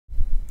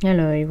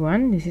Hello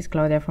everyone, this is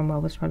Claudia from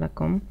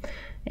bubblespa.com,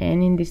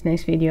 and in this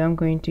next video I'm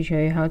going to show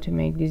you how to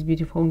make this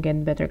beautiful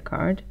Get Better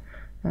card.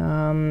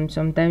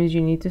 Sometimes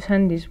you need to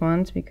send these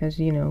ones because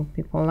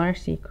people are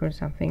sick or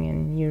something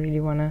and you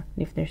really want to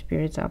lift their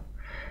spirits up.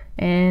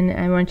 And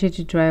I want you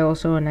to try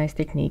also a nice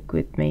technique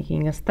with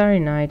making a starry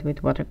night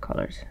with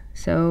watercolors.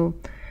 So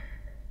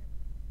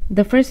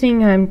the first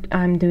thing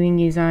I'm doing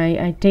is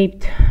I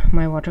taped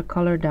my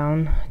watercolor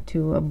down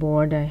to a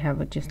board. I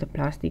have just a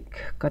plastic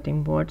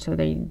cutting board so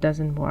that it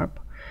doesn't warp,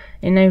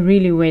 and I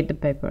really weight the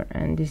paper,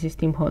 and this is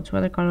Tim Holtz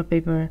watercolor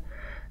paper.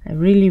 I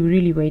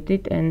really weight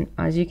it, and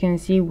as you can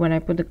see, when I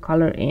put the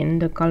color in,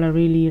 the color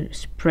really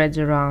spreads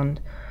around.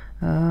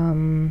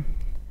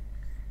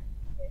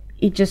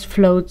 It just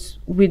floats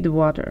with the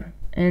water,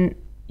 and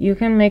you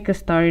can make a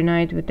starry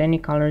night with any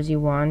colors you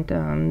want.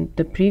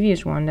 The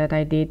previous one that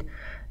I did,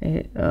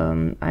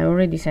 I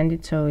already sent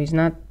it, so it's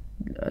not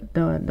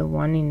the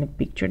one in the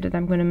picture that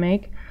I'm gonna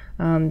make.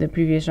 The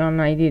previous one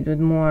I did with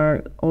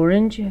more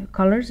orange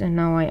colors, and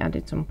now I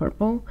added some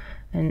purple.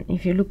 And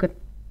if you look at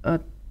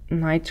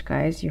night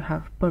skies, you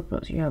have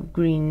purples, you have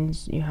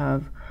greens, you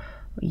have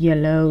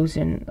yellows,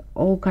 and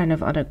all kind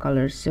of other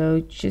colors. So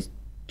just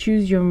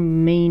choose your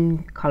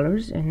main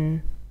colors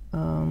and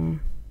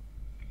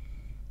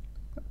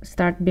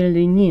start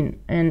building in.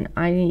 And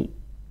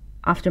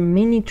after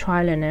many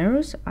trial and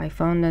errors, I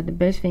found that the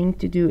best thing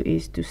to do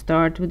is to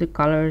start with the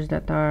colors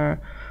that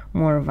are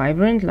more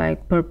vibrant,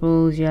 like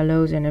purples,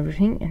 yellows, and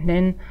everything, and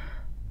then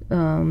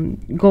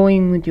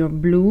going with your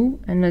blue,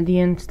 and at the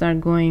end start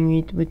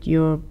going with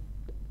your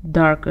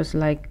darkest,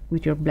 like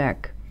with your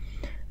black.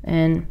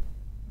 And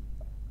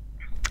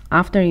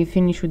after you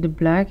finish with the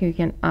black, you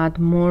can add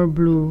more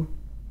blue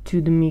to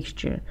the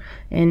mixture.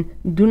 And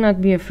do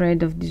not be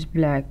afraid of this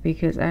black,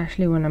 because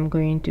actually when I'm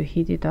going to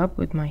heat it up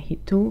with my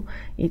heat tool,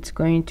 it's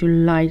going to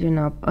lighten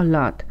up a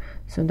lot.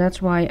 So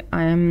that's why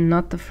I am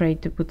not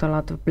afraid to put a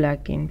lot of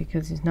black in,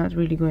 because it's not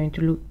really going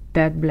to look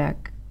that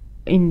black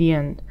in the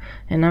end.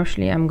 And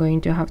actually I'm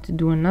going to have to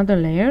do another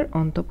layer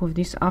on top of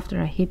this after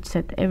I heat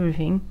set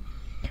everything,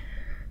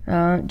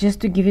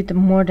 just to give it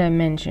more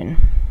dimension.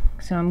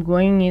 So I'm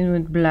going in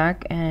with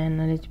black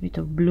and a little bit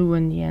of blue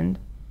in the end,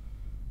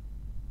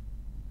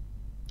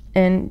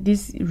 and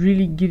this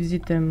really gives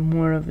it a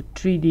more of a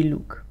 3D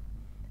look.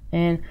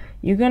 And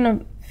you're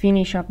gonna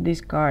finish up this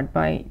card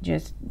by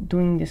just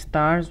doing the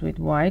stars with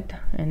white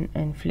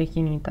and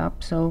flicking it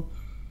up, so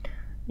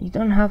you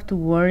don't have to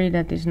worry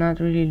that it's not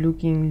really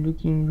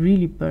looking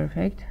really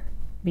perfect,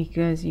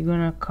 because you're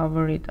gonna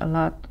cover it a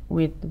lot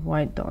with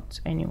white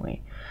dots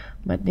anyway.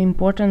 But the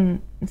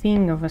important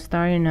thing of a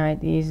starry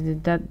night is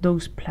that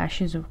those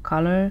splashes of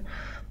color,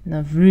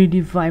 the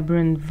really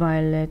vibrant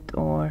violet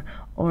or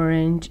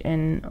orange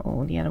and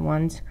all the other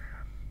ones,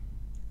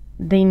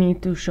 they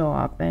need to show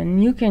up.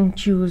 And you can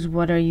choose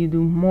whether you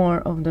do more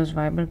of those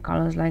vibrant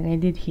colors like I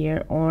did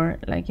here, or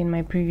like in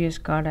my previous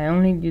card I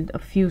only did a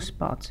few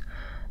spots.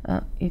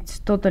 It's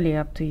totally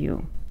up to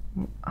you.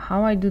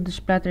 How I do the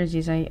splatters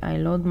is I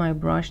load my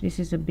brush. This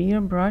is a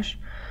bigger brush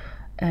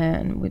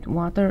and with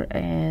water,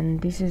 and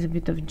this is a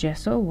bit of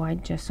gesso,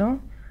 white gesso,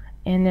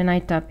 and then I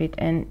tap it.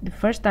 And the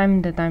first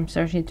time that I'm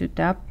starting to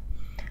tap,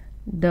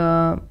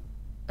 the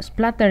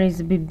splatter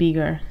is a bit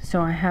bigger,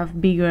 so I have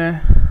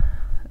bigger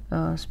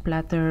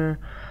splatter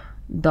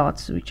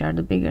dots, which are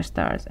the bigger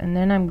stars. And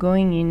then I'm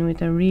going in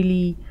with a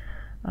really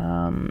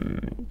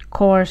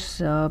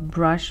coarse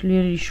brush,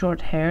 really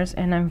short hairs,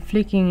 and I'm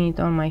flicking it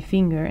on my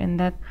finger, and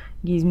that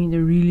gives me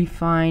the really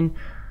fine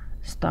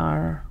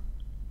starry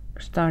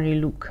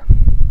look.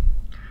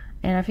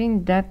 And I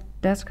think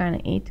that's kind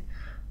of it.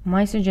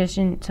 My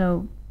suggestion,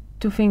 so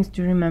 2 things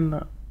to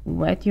remember: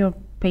 wet your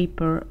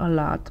paper a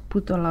lot,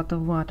 put a lot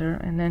of water,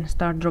 and then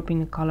start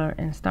dropping the color,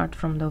 and start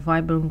from the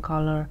vibrant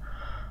color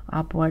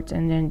upwards,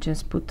 and then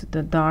just put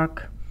the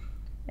dark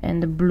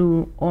and the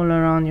blue all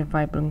around your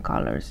vibrant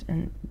colors.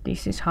 And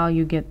this is how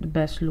you get the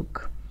best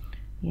look.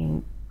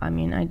 I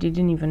mean, I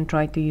didn't even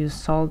try to use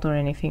salt or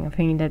anything. I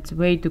think that's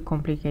way too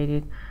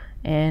complicated,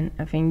 and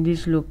I think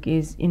this look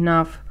is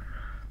enough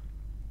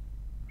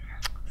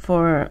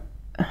for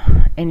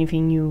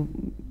anything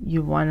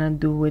you wanna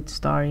do with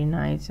starry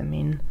nights. I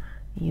mean,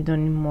 you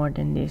don't need more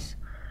than this.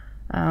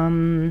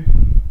 I'm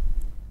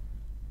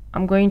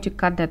going to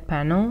cut that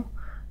panel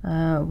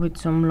with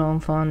some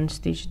long fond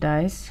stitch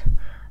dies,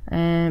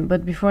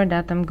 but before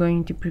that I'm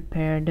going to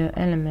prepare the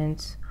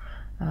elements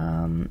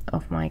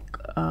of my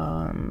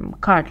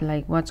card,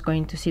 like what's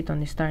going to sit on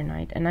the starry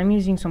night. And I'm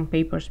using some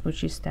paper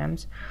smooches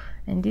stamps,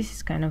 and this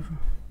is kind of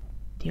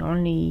the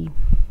only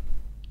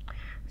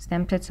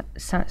stamp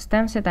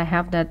set I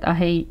have that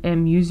I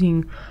am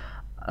using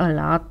a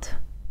lot.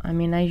 I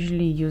mean, I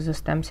usually use a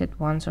stamp set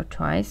once or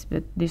twice,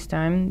 but this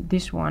time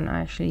this one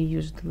I actually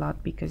used a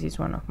lot because it's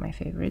one of my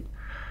favorite.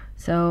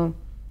 So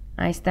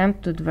I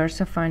stamped with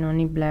VersaFine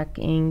only black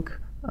ink,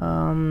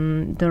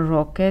 the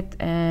rocket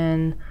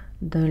and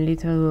the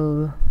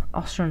little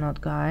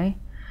astronaut guy,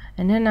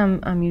 and then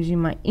I'm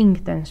using my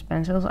Inktense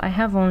pencils. I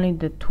have only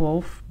the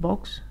 12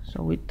 box,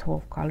 so with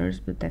 12 colors,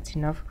 but that's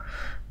enough.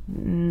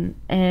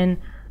 And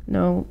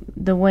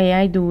the way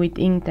I do with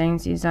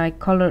Inktense is I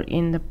color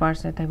in the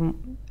parts that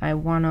I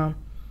wanna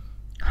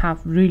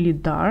have really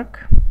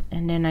dark,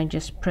 and then I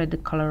just spread the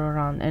color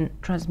around, and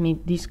trust me,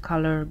 this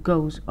color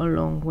goes a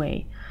long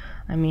way.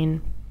 I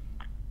mean,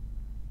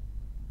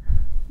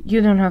 you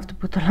don't have to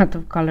put a lot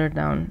of color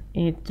down,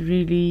 it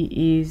really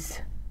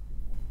is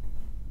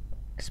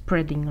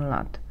spreading a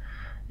lot.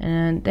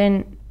 And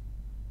then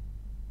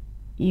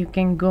you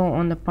can go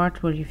on the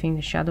part where you think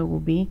the shadow will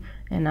be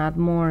and add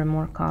more and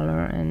more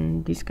color,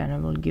 and this kind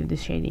of will give the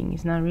shading.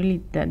 It's not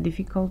really that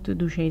difficult to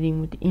do shading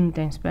with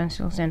Inktense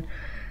pencils, and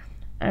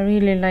I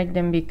really like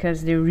them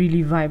because they're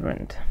really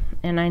vibrant,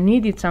 and I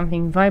needed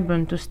something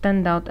vibrant to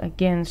stand out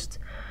against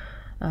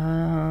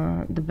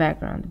the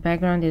background. The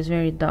background is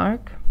very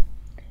dark,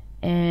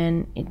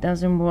 and it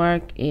doesn't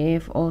work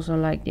if also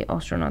like the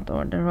astronaut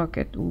or the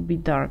rocket will be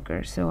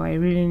darker, so I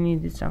really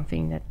needed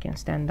something that can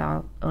stand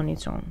out on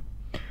its own.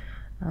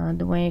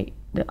 The way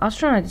the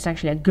astronaut is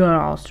actually a girl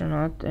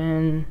astronaut,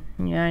 and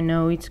yeah, I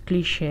know it's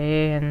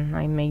cliche and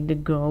I make the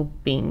girl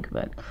pink,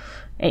 but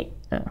hey,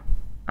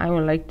 I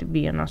would like to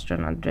be an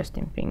astronaut dressed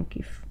in pink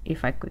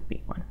if I could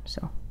be one,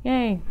 so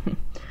yay.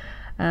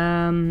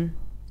 I'm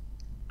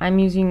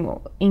using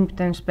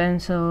Inktense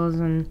pencils,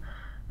 and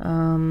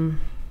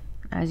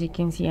as you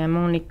can see, I'm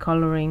only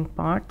coloring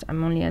parts.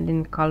 I'm only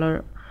adding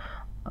color,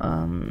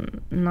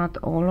 not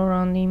all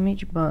around the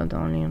image, but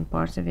only on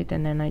parts of it,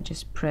 and then I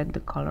just spread the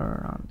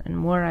color around,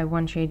 and where I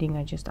want shading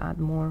I just add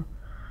more.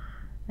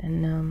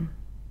 And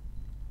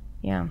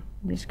yeah,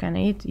 this kind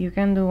of it. You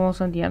can do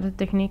also the other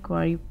technique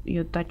where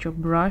you touch your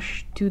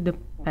brush to the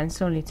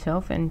pencil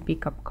itself and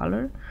pick up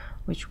color,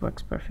 which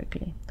works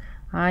perfectly.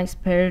 I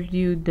spared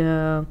you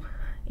the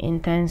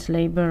intense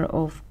labor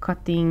of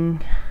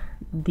cutting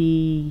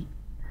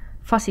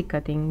fussy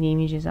cutting the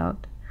images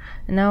out.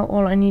 And now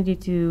all I needed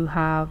to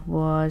have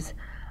was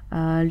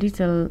a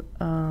little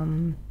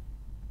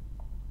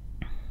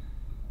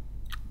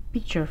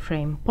picture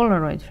frame,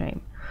 Polaroid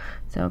frame.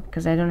 So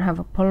because I don't have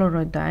a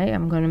Polaroid die,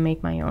 I'm gonna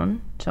make my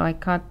own. So I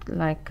cut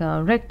like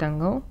a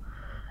rectangle,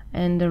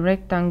 and the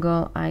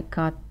rectangle I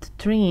cut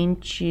 3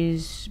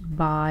 inches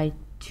by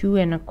 2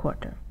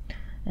 1/4,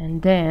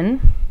 and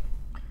then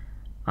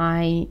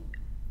I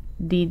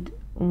did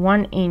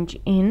 1 inch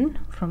in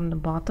from the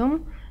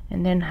bottom,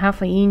 and then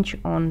 1/2 inch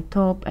on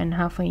top and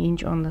 1/2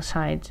 inch on the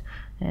sides.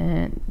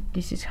 And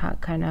this is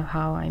kind of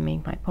how I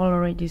make my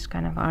Polaroid. This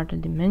kind of are the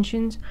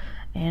dimensions,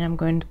 and I'm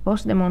going to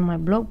post them on my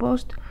blog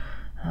post,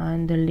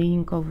 and the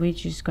link of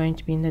which is going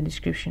to be in the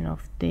description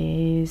of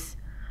this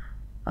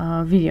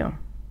video.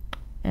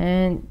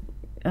 And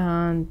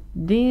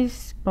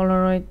this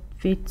Polaroid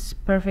fits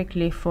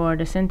perfectly for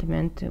the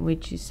sentiment,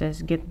 which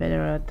says get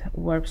better at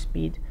warp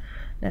speed,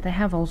 that I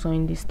have also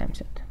in this stem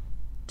set.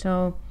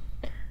 So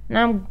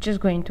now I'm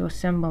just going to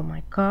assemble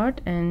my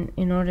card, and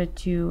in order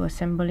to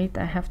assemble it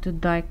I have to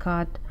die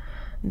cut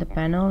the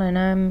panel, and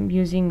I'm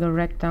using a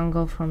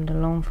rectangle from the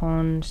Long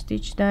Phone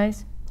stitch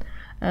dies,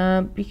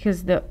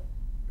 because the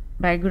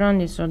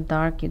background is so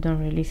dark you don't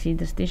really see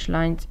the stitch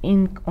lines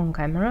on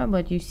camera,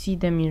 but you see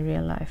them in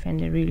real life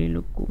and they really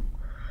look cool.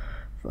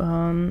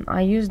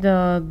 I used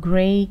the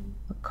gray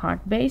card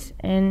base,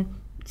 and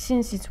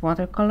since it's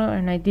watercolor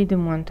and I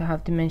didn't want to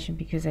have dimension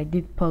because I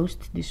did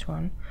post this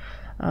one,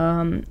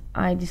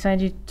 I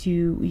decided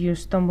to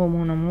use Tombow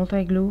Mono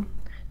multi-glue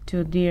to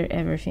adhere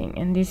everything,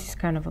 and this is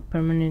kind of a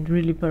permanent,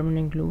 really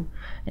permanent glue,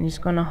 and it's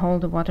gonna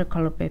hold the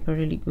watercolor paper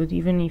really good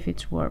even if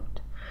it's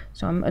warped.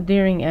 So I'm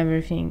adhering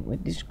everything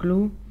with this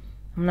glue.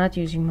 I'm not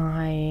using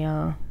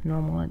my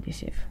normal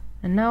adhesive.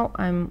 And now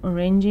I'm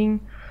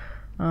arranging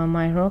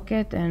my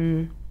rocket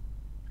and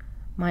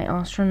my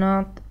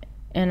astronaut,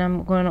 and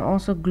I'm going to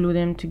also glue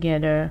them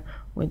together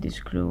with this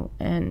glue.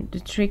 And the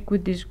trick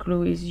with this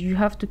glue is you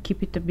have to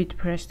keep it a bit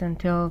pressed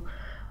until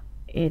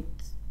it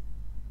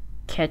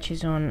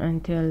catches on,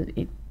 until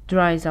it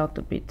dries out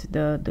a bit,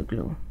 the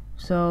glue.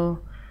 So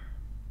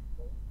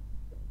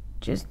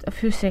just a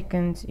few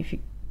seconds, if you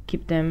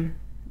keep them,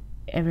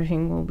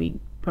 everything will be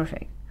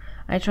perfect.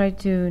 I try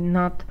to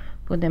not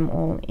put them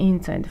all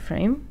inside the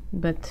frame,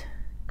 but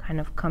kind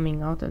of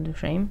coming out of the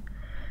frame,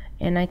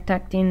 and I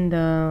tucked in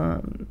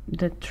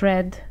the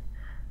thread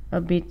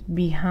a bit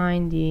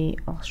behind the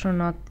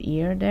astronaut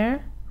ear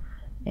there,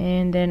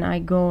 and then I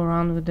go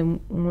around with the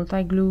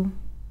multi-glue,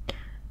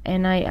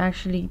 and I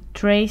actually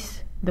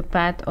trace the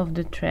path of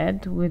the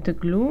thread with the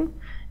glue,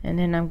 and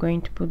then I'm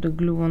going to put the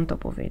glue on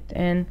top of it.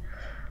 And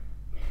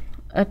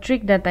a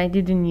trick that I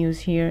didn't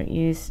use here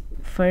is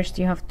first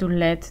you have to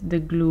let the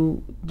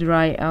glue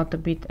dry out a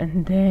bit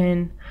and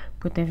then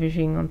put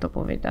everything on top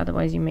of it,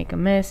 otherwise you make a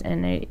mess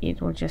and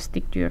it will just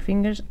stick to your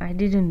fingers. I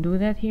didn't do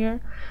that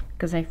here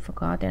because I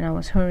forgot and I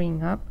was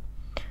hurrying up,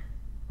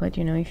 but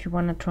you know, if you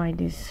want to try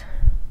this,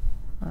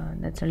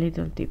 that's a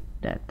little tip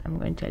that I'm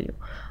going to tell you.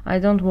 I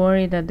don't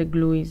worry that the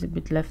glue is a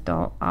bit left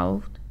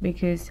out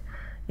because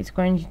it's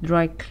going to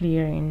dry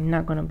clear and you're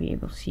not going to be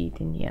able to see it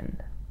in the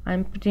end.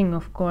 I'm putting,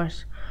 of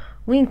course,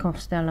 Wink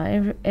of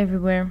Stella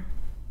everywhere.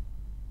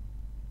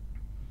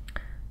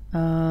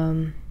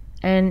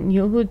 And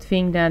you would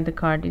think that the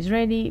card is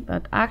ready,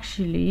 but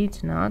actually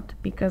it's not,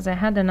 because I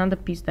had another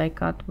piece die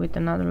cut with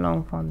another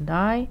long font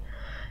die,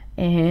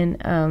 and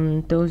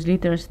those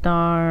little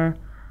star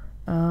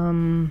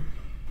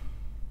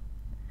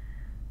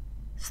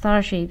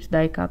shapes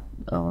die cut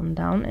on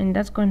down, and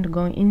that's going to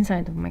go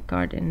inside of my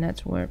card, and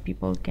that's where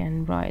people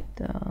can write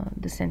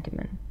the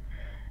sentiment.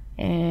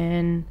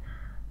 And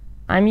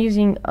I'm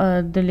using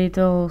the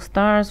little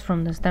stars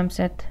from the stamp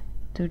set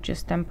to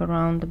just stamp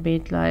around a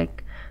bit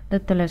like the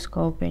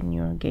telescope and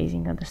you're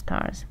gazing at the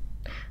stars.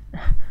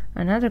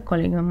 Another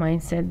colleague of mine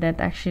said that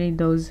actually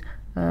those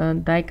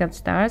die cut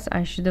stars,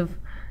 I should have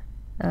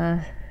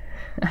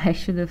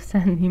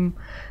sent him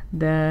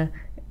the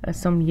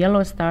some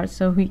yellow stars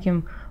so he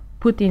can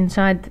put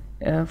inside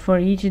for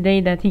each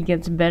day that he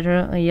gets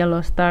better a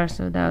yellow star,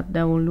 so that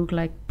will look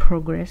like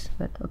progress.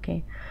 But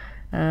okay,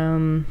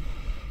 that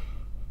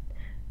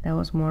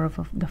was more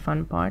of the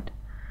fun part.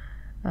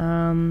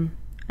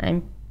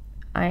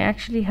 I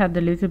actually had a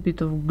little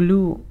bit of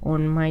glue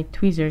on my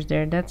tweezers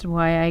there. That's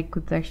why I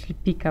could actually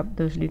pick up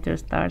those little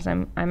stars.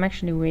 I'm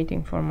actually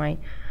waiting for my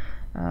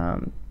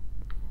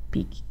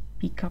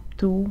pick up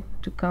tool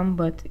to come,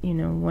 but you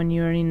know, when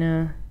you're in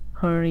a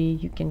hurry,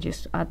 you can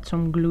just add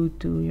some glue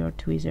to your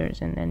tweezers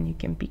and then you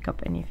can pick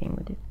up anything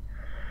with it.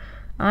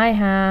 I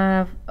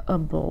have a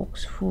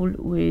box full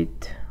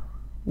with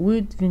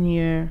wood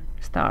veneer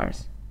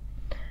stars,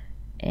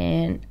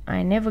 and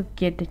I never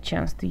get the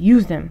chance to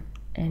use them.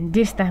 And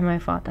this time I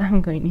thought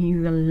I'm going to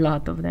use a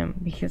lot of them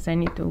because I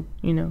need to,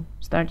 you know,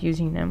 start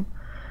using them.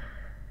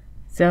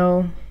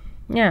 So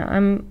yeah,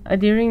 I'm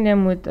adhering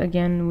them with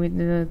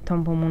the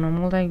Tombow Mono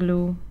multi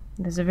glue.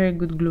 There's a very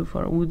good glue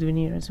for wood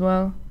veneer as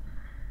well.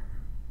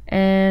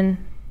 And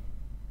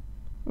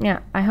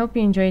yeah, I hope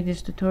you enjoyed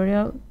this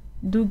tutorial.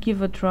 Do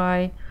give a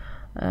try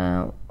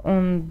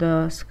on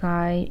the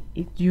sky.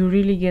 You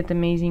really get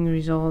amazing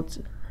results,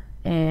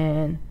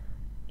 and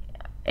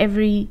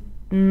every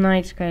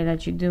night sky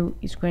that you do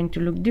is going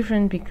to look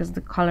different because the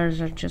colors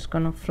are just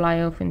gonna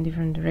fly off in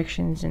different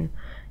directions, and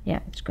yeah,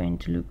 it's going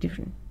to look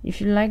different.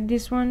 If you like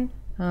this one,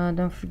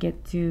 don't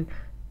forget to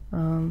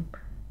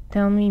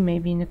tell me,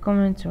 maybe in the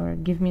comments, or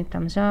give me a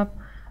thumbs up.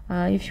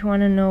 If you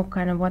want to know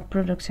kind of what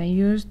products I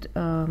used,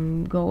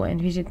 go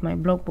and visit my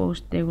blog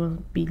post. There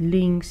will be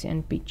links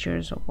and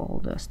pictures of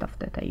all the stuff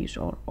that I use,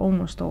 or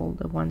almost all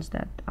the ones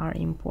that are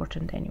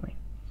important anyway.